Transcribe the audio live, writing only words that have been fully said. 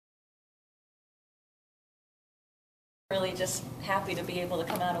Really just happy to be able to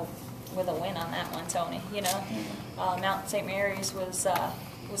come out with a win on that one, Tony. You know, Mount St. Mary's was a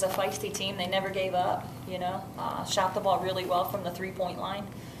feisty team. They never gave up. You know, shot the ball really well from the 3-point line,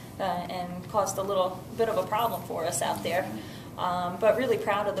 and caused a little bit of a problem for us out there. But really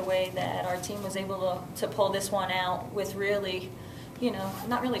proud of the way that our team was able to pull this one out with really, you know,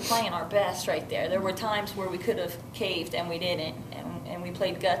 not really playing our best right there. There were times where we could have caved and we didn't, and we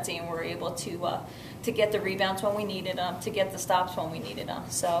played gutsy and were able to get the rebounds when we needed them, to get the stops when we needed them.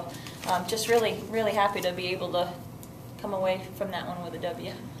 So just really, really happy to be able to come away from that one with a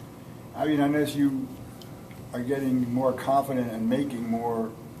W. I mean, I notice you are getting more confident and making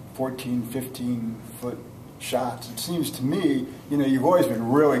more 14, 15-foot shots. It seems to me, you know, you've always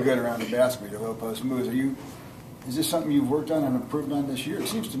been really good around the basket with your low post moves. Is this something you've worked on and improved on this year? It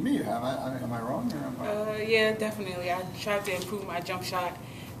seems to me you have. Am I wrong? Yeah, definitely. I tried to improve my jump shot,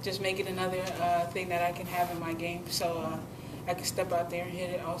 just make it another thing that I can have in my game, so I can step out there and hit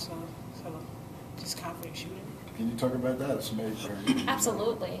it also. So just confident shooting. Can you talk about that? It's amazing.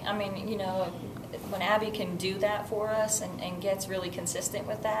 Absolutely. I mean, you know, when Abby can do that for us and gets really consistent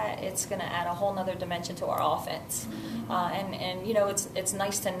with that, it's going to add a whole nother dimension to our offense. And you know, it's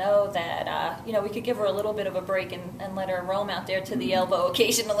nice to know that, you know, we could give her a little bit of a break and let her roam out there to the elbow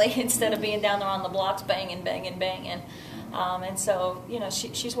occasionally instead of being down there on the blocks banging, banging, banging. And so, you know,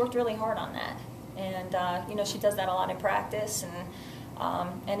 she's worked really hard on that. And, you know, she does that a lot in practice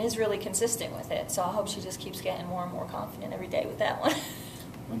and is really consistent with it. So I hope she just keeps getting more and more confident every day with that one.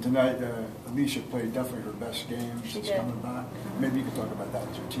 And tonight, Alicia played definitely her best game since coming back. Maybe you could talk about that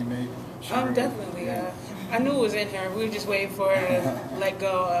as your teammate. Definitely. I knew it was in her. We were just waiting for her to let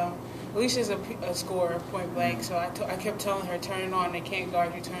go. Alicia's a scorer, point blank, so I kept telling her, turn it on. They can't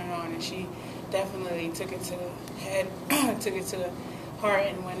guard you, turn it on. And she definitely took it to the head, took it to the heart,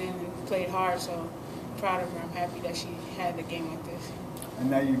 and went in and played hard. So I'm proud of her. I'm happy that she had the game like this. And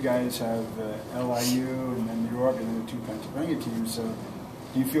now you guys have LIU and then New York and then the two Pennsylvania teams. So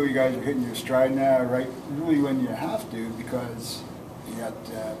do you feel you guys are hitting your stride now, right? Really, when you have to, because you got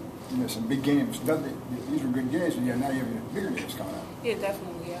you know, some big games. These were good games, but now you have bigger games coming up. Yeah,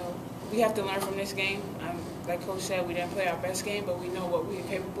 definitely. We have to learn from this game. Like Coach said, we didn't play our best game, but we know what we're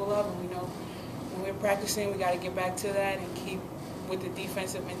capable of, and we know when we're practicing, we got to get back to that and keep with the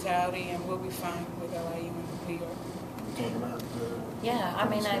defensive mentality, and we'll be fine with LIU and New York. Yeah, I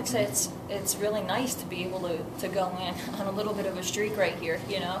mean, I'd say it's really nice to be able to go in on a little bit of a streak right here,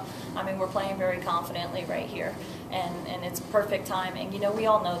 you know. I mean, we're playing very confidently right here, and it's perfect timing. You know, we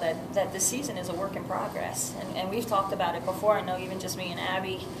all know that this season is a work in progress, and we've talked about it before. I know even just me and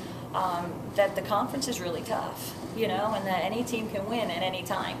Abby, that the conference is really tough, you know, and that any team can win at any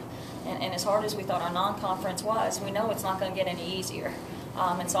time. And as hard as we thought our non-conference was, we know it's not going to get any easier.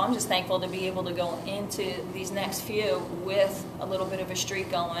 And so I'm just thankful to be able to go into these next few with a little bit of a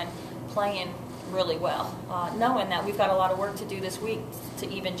streak going, playing really well, knowing that we've got a lot of work to do this week to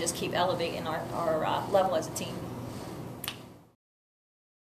even just keep elevating our level as a team.